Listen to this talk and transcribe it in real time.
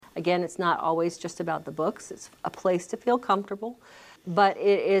Again, it's not always just about the books. It's a place to feel comfortable. But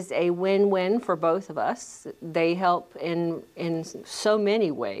it is a win-win for both of us. They help in so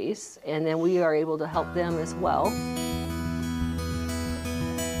many ways, and then we are able to help them as well.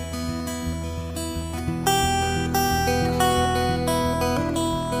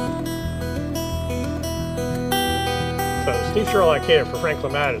 Steve Sherlock here for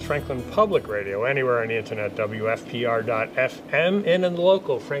Franklin Matters, Franklin Public Radio, anywhere on the internet, WFPR.FM, and in the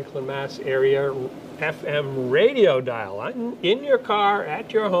local Franklin, Mass area FM radio dial. In your car,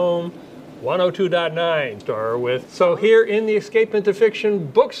 at your home, 102.9 store with. So here in the Escape into Fiction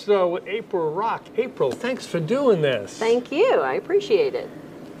bookstore with April Rock. April, thanks for doing this. Thank you. I appreciate it.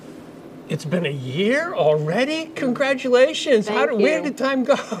 It's been a year already? Congratulations. Where did time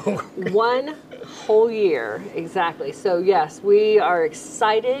go? 1 whole year, exactly. So yes, we are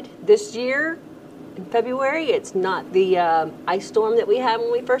excited this year. In February, it's not the ice storm that we had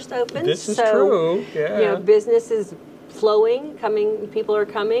when we first opened. This is true, yeah. You know, business is flowing, people are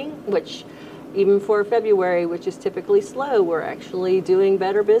coming, which even for February, which is typically slow, we're actually doing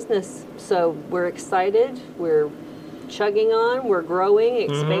better business. So we're excited, we're chugging on, we're growing,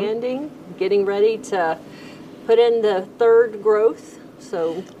 expanding, getting ready to put in the third growth.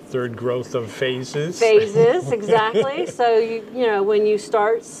 So third growth of phases. Phases, exactly. So you know, when you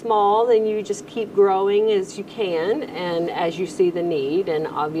start small, then you just keep growing as you can, and as you see the need. And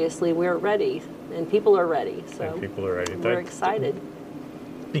obviously, we're ready, and people are ready. So and people are ready. We're excited.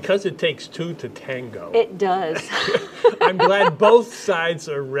 Because it takes two to tango. It does. I'm glad both sides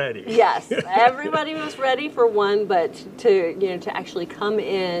are ready. Yes, everybody was ready for one, but to actually come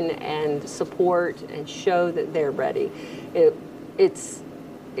in and support and show that they're ready, it's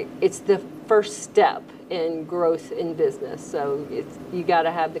the first step in growth in business. So you got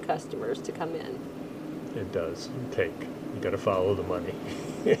to have the customers to come in. It does. You got to follow the money.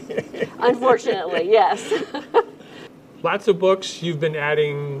 Unfortunately, yes. Lots of books. You've been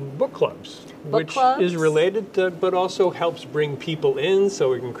adding book clubs, which is related to, but also helps bring people in,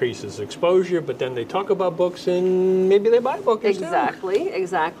 so it increases exposure. But then they talk about books and maybe they buy books. Exactly.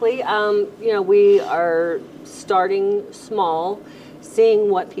 We are starting small, seeing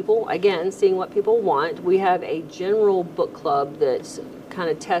what people want. We have a general book club that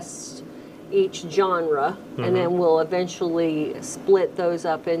kind of tests each genre, and then we'll eventually split those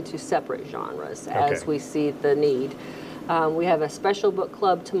up into separate genres as we see the need. We have a special book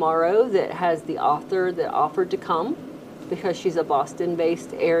club tomorrow that has the author that offered to come because she's a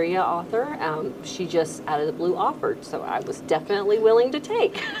Boston-based area author. She just out of the blue offered, so I was definitely willing to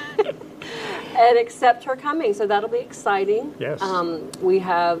take and accept her coming. So that'll be exciting. Yes. We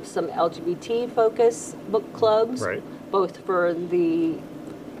have some LGBT-focused book clubs, both for the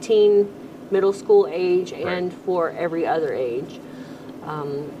teen, middle school age and for every other age.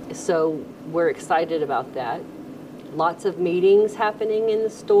 So we're excited about that. Lots of meetings happening in the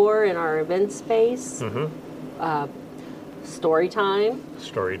store, in our event space. Story time.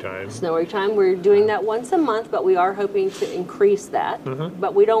 We're doing that once a month, but we are hoping to increase that.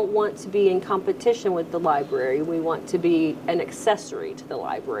 But we don't want to be in competition with the library. We want to be an accessory to the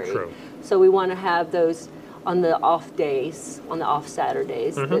library. True. So we want to have those on the off days, on the off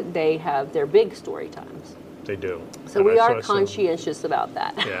Saturdays, that they have their big story times. They do. So and we are conscientious about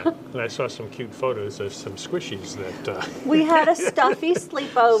that. Yeah, and I saw some cute photos of some squishies that... We had a stuffy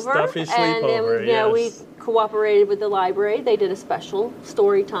sleepover. And then, we cooperated with the library. They did a special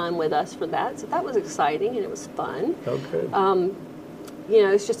story time with us for that. So that was exciting and it was fun. Oh, good.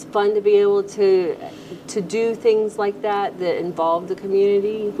 It's just fun to be able to do things like that involve the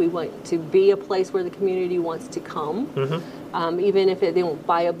community. We want to be a place where the community wants to come. Even if they won't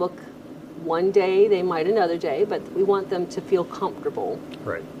buy a book one day, they might another day, but we want them to feel comfortable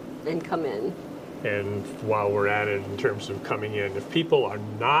and come in. And while we're at it, in terms of coming in, if people are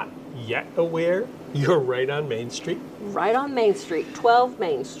not yet aware, you're right on Main Street. Right on Main Street, 12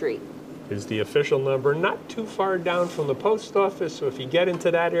 Main Street. Is the official number, not too far down from the post office, so if you get into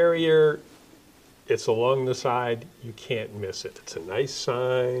that area, it's along the side, you can't miss it. It's a nice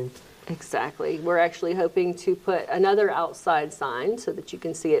sign. Exactly. We're actually hoping to put another outside sign so that you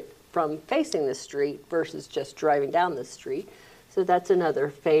can see it from facing the street versus just driving down the street. So that's another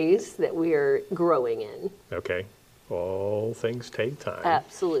phase that we are growing in. Okay. All things take time.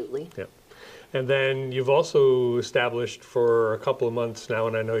 Absolutely. Yep. And then you've also established for a couple of months now,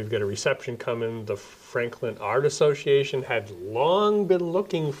 and I know you've got a reception coming, the Franklin Art Association had long been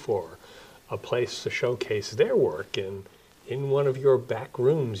looking for a place to showcase their work. And in one of your back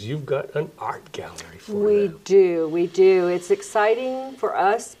rooms, you've got an art gallery for them. We do. It's exciting for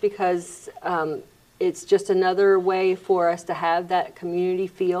us because it's just another way for us to have that community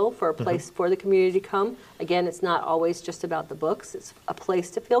feel, for a place for the community to come. Again, it's not always just about the books. It's a place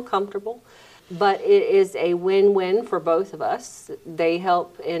to feel comfortable. But it is a win-win for both of us. They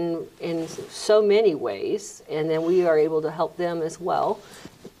help in so many ways, and then we are able to help them as well.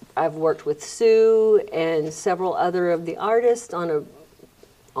 I've worked with Sue and several other of the artists on a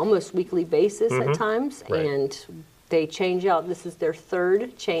almost weekly basis at times, Right. and they change out. This is their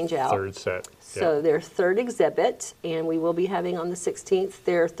third change out. Third set. So their third exhibit, and we will be having on the 16th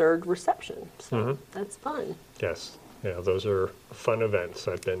their third reception. So that's fun. Yes. Yeah, those are fun events.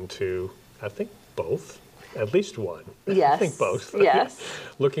 I've been to, I think, both. At least one. Yes. I think both. Yes.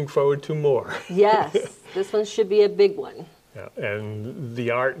 Looking forward to more. Yes. This one should be a big one. Yeah, and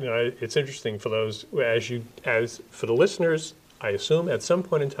the art, it's interesting for those, as for the listeners, I assume at some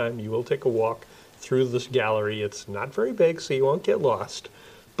point in time you will take a walk through this gallery. It's not very big, so you won't get lost,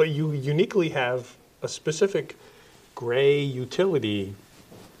 but you uniquely have a specific gray utility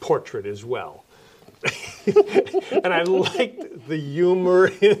portrait as well. And I liked the humor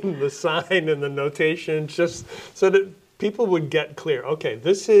in the sign and the notation, just so that people would get clear. Okay,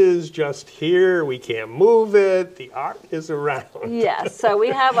 this is just here. We can't move it. The art is around. Yes, so we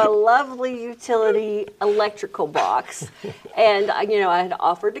have a lovely utility electrical box, and I had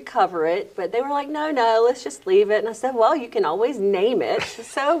offered to cover it, but they were like, no, let's just leave it. And I said, well, you can always name it.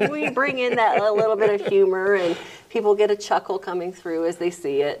 So we bring in that a little bit of humor, and people get a chuckle coming through as they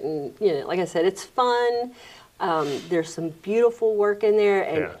see it. And like I said, it's fun. There's some beautiful work in there,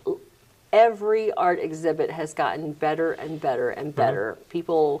 and every art exhibit has gotten better and better and better.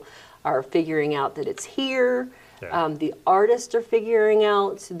 People are figuring out that it's here. Yeah. The artists are figuring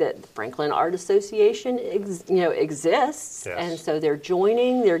out that the Franklin Art Association exists, Yes. and so they're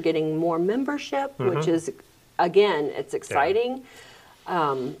joining. They're getting more membership, which is, again, it's exciting.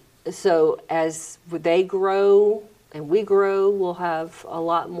 So as they grow and we grow, we'll have a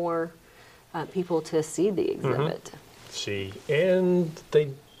lot more people to see the exhibit. See, and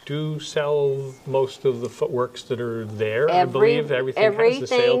they do sell most of the footworks that are there. I believe everything has a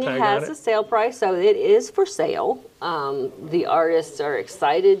sale tag on has it. a sale price, so it is for sale. The artists are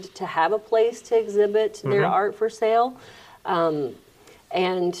excited to have a place to exhibit their art for sale, and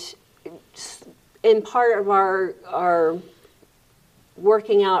in part of our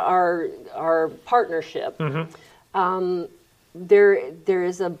working out our partnership, there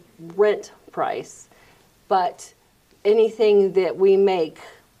is a rent price, but anything that we make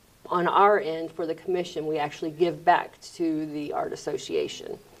on our end for the commission, we actually give back to the Art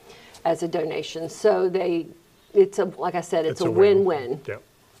Association as a donation. So like I said, it's a win-win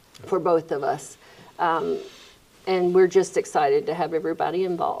for both of us. And we're just excited to have everybody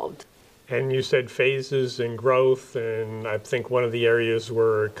involved. And you said phases and growth, and I think one of the areas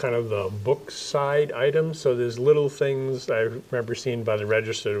were kind of the book side items. So there's little things I remember seeing by the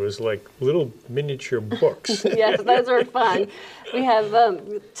register. It was like little miniature books. Yes, those are fun. We have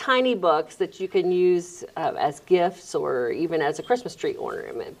tiny books that you can use as gifts or even as a Christmas tree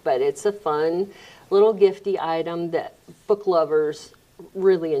ornament. But it's a fun little gifty item that book lovers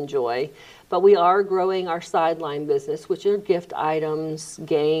really enjoy. But we are growing our sideline business, which are gift items,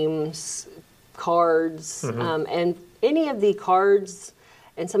 games, cards, and any of the cards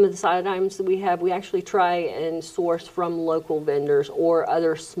and some of the side items that we have, we actually try and source from local vendors or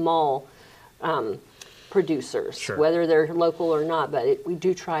other small producers, whether they're local or not. But we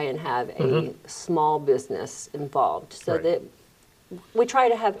do try and have a small business involved, so that we try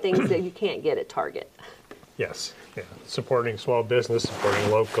to have things that you can't get at Target. Yes, yeah. Supporting small business, supporting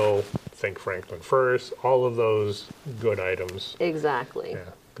local, think Franklin First, all of those good items. Exactly.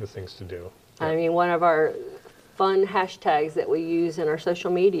 Yeah, good things to do. I mean, one of our fun hashtags that we use in our social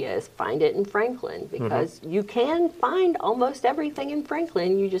media is Find It in Franklin, because you can find almost everything in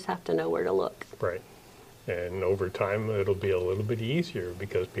Franklin, you just have to know where to look. Right. And over time, it'll be a little bit easier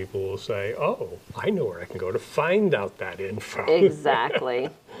because people will say, oh, I know where I can go to find out that info. Exactly.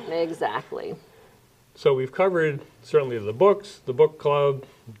 Exactly. So we've covered certainly the books, the book club,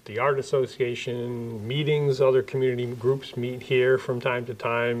 the art association, meetings, other community groups meet here from time to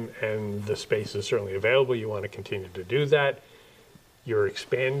time, and the space is certainly available. You want to continue to do that. You're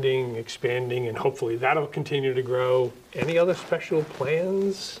expanding, and hopefully that'll continue to grow. Any other special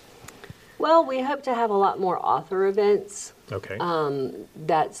plans? Well, we hope to have a lot more author events. Okay.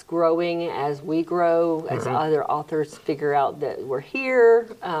 That's growing as we grow, as other authors figure out that we're here.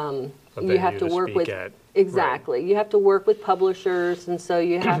 You have to work with exactly. You have to work with publishers, and so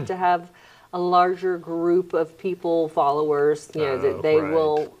you have to have a larger group of people, followers, that they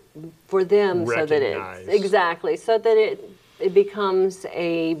will, for them, recognize. so that it becomes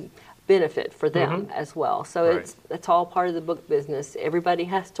a benefit for them as well. So Right. it's all part of the book business. Everybody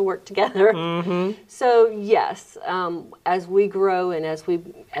has to work together. So yes, as we grow and as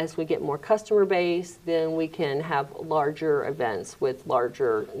we get more customer base, then we can have larger events with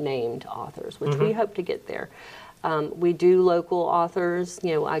larger named authors, which we hope to get there. We do local authors.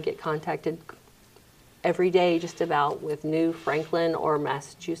 I get contacted every day just about with new Franklin or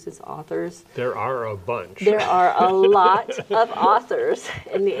Massachusetts authors. There are a bunch. There are a lot of authors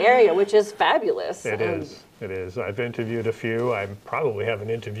in the area, which is fabulous. It is. It is. I've interviewed a few. I probably haven't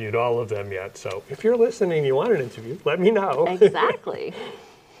interviewed all of them yet. So if you're listening and you want an interview, let me know. Exactly.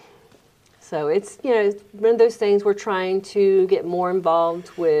 So it's, it's one of those things we're trying to get more involved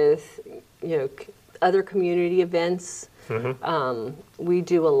with, other community events. We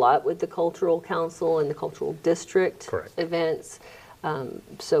do a lot with the Cultural Council and the Cultural District Correct. events.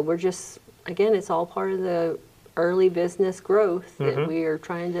 So we're just, again, it's all part of the early business growth that we are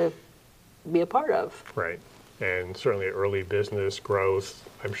trying to be a part of. Right. And certainly early business growth.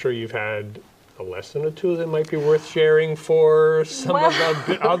 I'm sure you've had a lesson or two that might be worth sharing for some of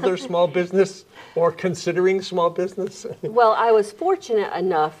the other small business or considering small business. Well, I was fortunate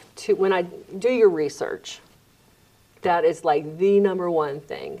enough to, when I do your research, that is like the number one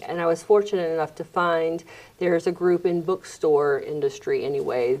thing. And I was fortunate enough to find there's a group in bookstore industry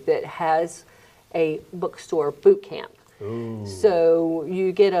anyway that has a bookstore boot camp. Ooh. So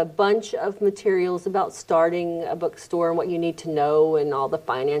you get a bunch of materials about starting a bookstore and what you need to know and all the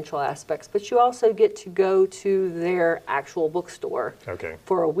financial aspects, but you also get to go to their actual bookstore Okay.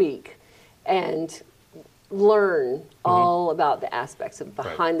 for a week and learn all about the aspects of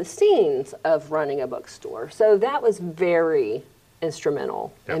behind the scenes of running a bookstore. So that was very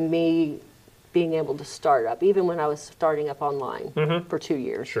instrumental in me being able to start up, even when I was starting up online for 2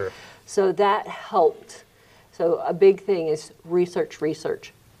 years. Sure. So that helped. So a big thing is research,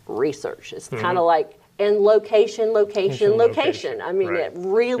 research, research. It's kind of like, and location. Location. I mean, Right. it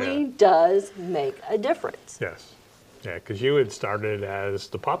really does make a difference. Yes. Yeah, because you had started as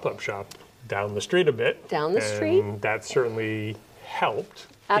the pop-up shop down the street a bit. Down the street. And that certainly helped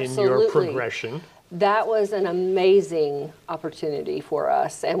in your Absolutely. progression. That was an amazing opportunity for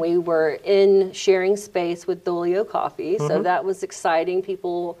us. And we were in sharing space with Dolio Coffee. So that was exciting.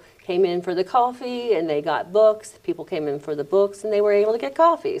 People came in for the coffee and they got books. People came in for the books and they were able to get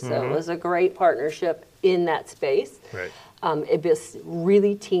coffee. So it was a great partnership in that space. Right. It was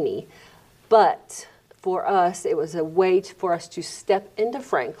really teeny. But for us, it was a way for us to step into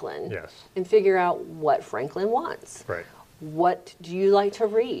Franklin Yes. and figure out what Franklin wants. Right. What do you like to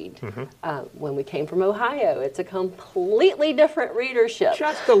read? When we came from Ohio, it's a completely different readership.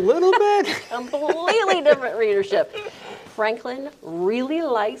 Just a little bit. Completely different readership. Franklin really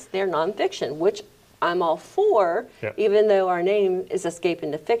likes their nonfiction, which I'm all for, Yep. even though our name is Escape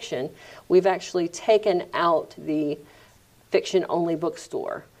into Fiction. We've actually taken out the fiction-only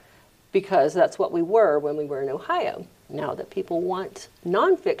bookstore because that's what we were when we were in Ohio. Now that people want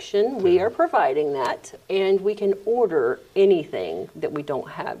nonfiction, we are providing that, and we can order anything that we don't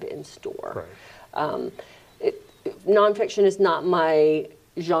have in store. Right. Nonfiction is not my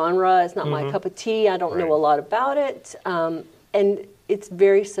genre, it's not my cup of tea, I don't know Right. a lot about it, and it's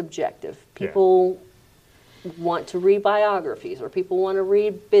very subjective. People want to read biographies or people want to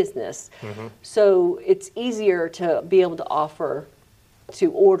read business. So it's easier to be able to offer to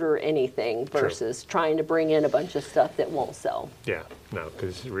order anything versus trying to bring in a bunch of stuff that won't sell. Yeah, no,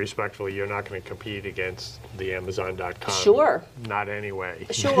 because respectfully, you're not going to compete against the Amazon.com. Sure. Not anyway.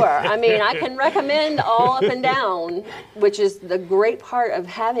 Sure. I mean, I can recommend all up and down, which is the great part of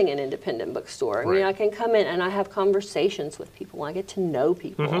having an independent bookstore. I mean, Right. I can come in and I have conversations with people. I get to know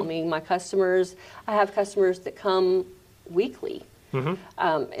people. I mean, my customers, I have customers that come weekly. And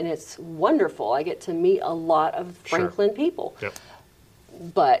it's wonderful. I get to meet a lot of Franklin people. Yep.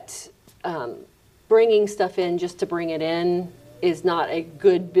 But bringing stuff in just to bring it in is not a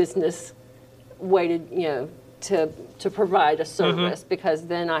good business way to provide a service because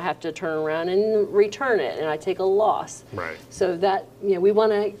then I have to turn around and return it and I take a loss. Right. So that we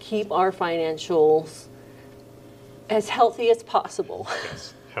want to keep our financials as healthy as possible.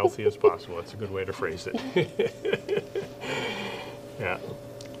 Yes. Healthy as possible. That's a good way to phrase it. Yeah.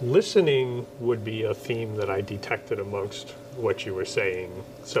 Listening would be a theme that I detected amongst what you were saying.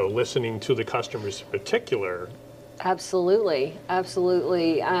 So listening to the customers in particular. Absolutely,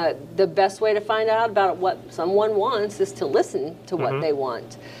 absolutely. The best way to find out about what someone wants is to listen to what they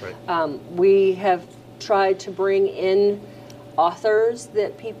want. Right. We have tried to bring in authors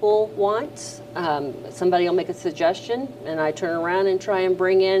that people want. Somebody will make a suggestion, and I turn around and try and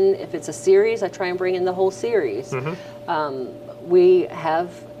bring in, if it's a series, I try and bring in the whole series. We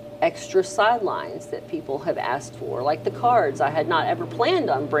have extra sidelines that people have asked for, like the cards. I had not ever planned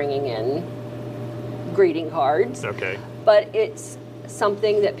on bringing in greeting cards, Okay. but it's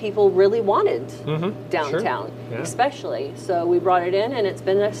something that people really wanted downtown, Sure. Yeah. especially. So we brought it in, and it's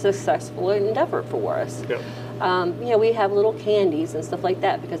been a successful endeavor for us. Yep. We have little candies and stuff like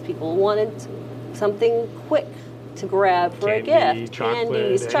that because people wanted something quick to grab for Candy, a gift. chocolate,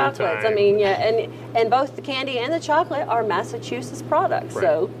 Candies, chocolates. anytime. I mean, yeah, and both the candy and the chocolate are Massachusetts products, Right.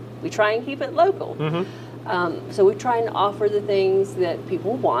 so we try and keep it local. So we try and offer the things that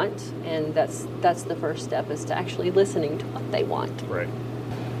people want, and that's the first step, is to actually listening to what they want. Right.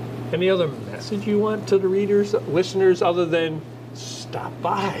 Any other message you want to the readers, listeners, other than stop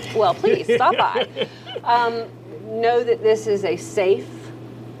by? Well, please stop by. Know that this is a safe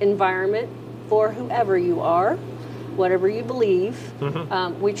environment for whoever you are, whatever you believe.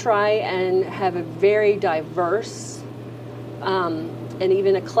 We try and have a very diverse and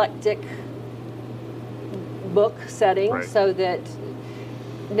even eclectic book setting, Right. so that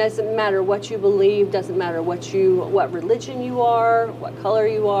it doesn't matter what you believe, doesn't matter what religion you are, what color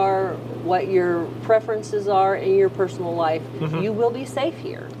you are, what your preferences are in your personal life, you will be safe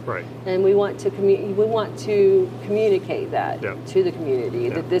here. Right. And we want to communicate that Yeah. to the community,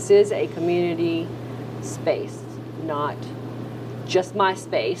 Yeah. that this is a community space, not just my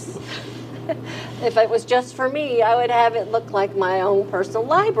space. If it was just for me, I would have it look like my own personal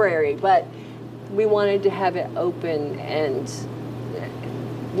library, but we wanted to have it open and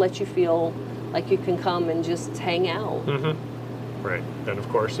let you feel like you can come and just hang out. Right. And of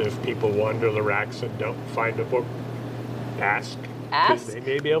course, if people wander the racks and don't find a book, ask. 'Cause Ask. they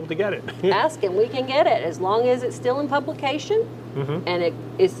may be able to get it. Ask and we can get it, as long as it's still in publication and it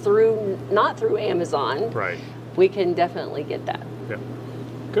is not through Amazon. Right. We can definitely get that. Yeah.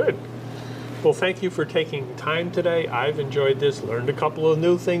 Good. Well, thank you for taking time today. I've enjoyed this, learned a couple of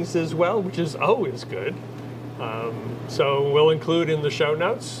new things as well, which is always good. So we'll include in the show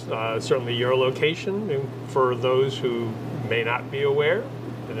notes certainly your location, and for those who may not be aware.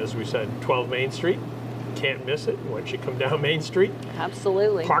 And as we said, 12 Main Street. Can't miss it once you come down Main Street.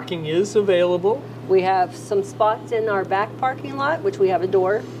 Absolutely. Parking is available. We have some spots in our back parking lot, which we have a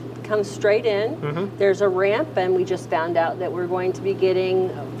door that comes straight in. There's a ramp, and we just found out that we're going to be getting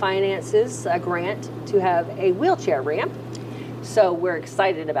a grant to have a wheelchair ramp. So we're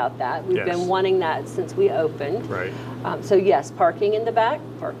excited about that. We've Yes. been wanting that since we opened. Right. So yes, parking in the back,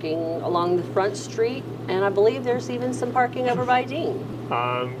 parking along the front street, and I believe there's even some parking over by Dean.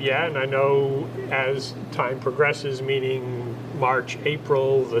 Yeah, and I know as time progresses, meaning March,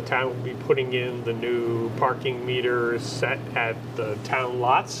 April, the town will be putting in the new parking meters set at the town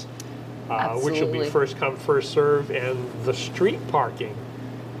lots, which will be Absolutely. first come, first serve, and the street parking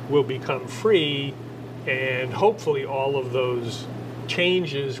will become free, and hopefully all of those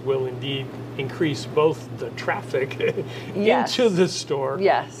changes will indeed increase both the traffic Yes. into the store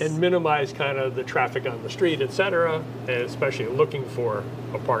Yes. and minimize kind of the traffic on the street, etc., and especially looking for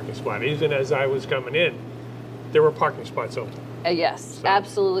a parking spot. Even as I was coming in, there were parking spots open. Yes,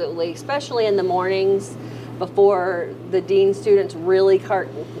 absolutely, especially in the mornings before the Dean students really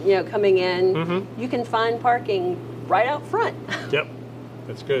coming in. You can find parking right out front. Yep,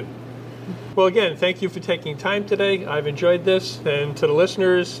 that's good. Well, again, thank you for taking time today. I've enjoyed this. And to the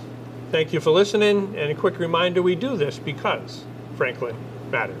listeners, thank you for listening. And a quick reminder, we do this because Franklin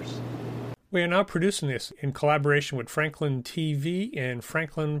matters. We are now producing this in collaboration with Franklin TV and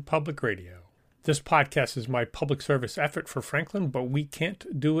Franklin Public Radio. This podcast is my public service effort for Franklin, but we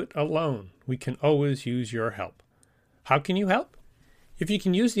can't do it alone. We can always use your help. How can you help? If you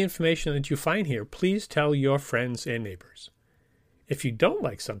can use the information that you find here, please tell your friends and neighbors. If you don't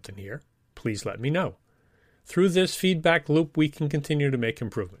like something here, please let me know. Through this feedback loop, we can continue to make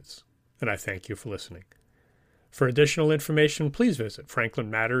improvements. And I thank you for listening. For additional information, please visit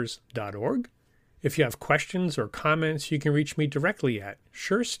franklinmatters.org. If you have questions or comments, you can reach me directly at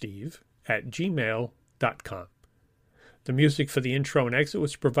suresteve@gmail.com. The music for the intro and exit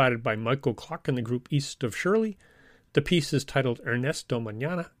was provided by Michael Clark and the group East of Shirley. The piece is titled Ernesto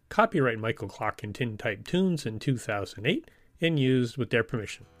Mañana, copyright Michael Clark and Tin Type Tunes in 2008, and used with their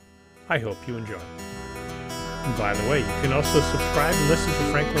permission. I hope you enjoy. And by the way, you can also subscribe and listen to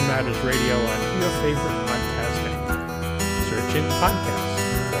Franklin Matters Radio on your favorite podcast app. Search in podcasts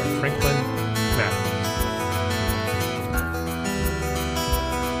for Franklin